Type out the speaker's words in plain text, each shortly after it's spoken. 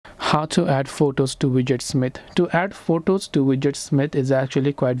How to add photos to Widgetsmith. To add photos to Widgetsmith is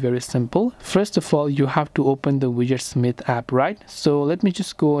actually quite very simple. First of all, you have to open the Widgetsmith app, right? So let me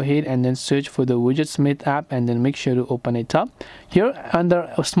just go ahead and then search for the Widgetsmith app and then make sure to open it up. Here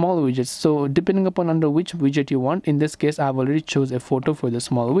under small widgets, so depending upon under which widget you want, in this case I've already chose a photo for the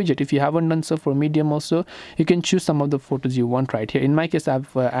small widget. If you haven't done so for medium also, you can choose some of the photos you want right here. In my case,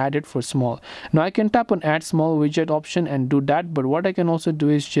 I've added for small. Now I can tap on add small widget option and do that, but what I can also do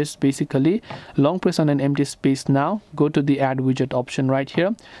is just basically long press on an empty space. Now go to the add widget option right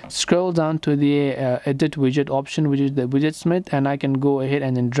here, scroll down to the edit widget option, which is the Widgetsmith, and I can go ahead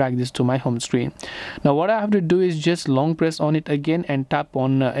and then drag this to my home screen. Now what I have to do is just long press on it again and tap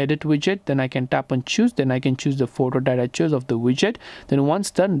on edit widget, then I can tap on choose, then I can choose the photo that I chose of the widget. Then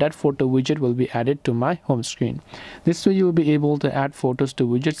once done, that photo widget will be added to my home screen. This way you will be able to add photos to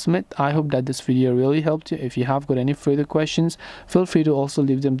Widgetsmith. I hope that this video really helped you. If you have got any further questions, feel free to also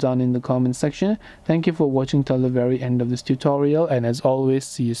leave them down in the comment section. Thank you for watching till the very end of this tutorial, and as always,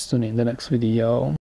 see you soon in the next video.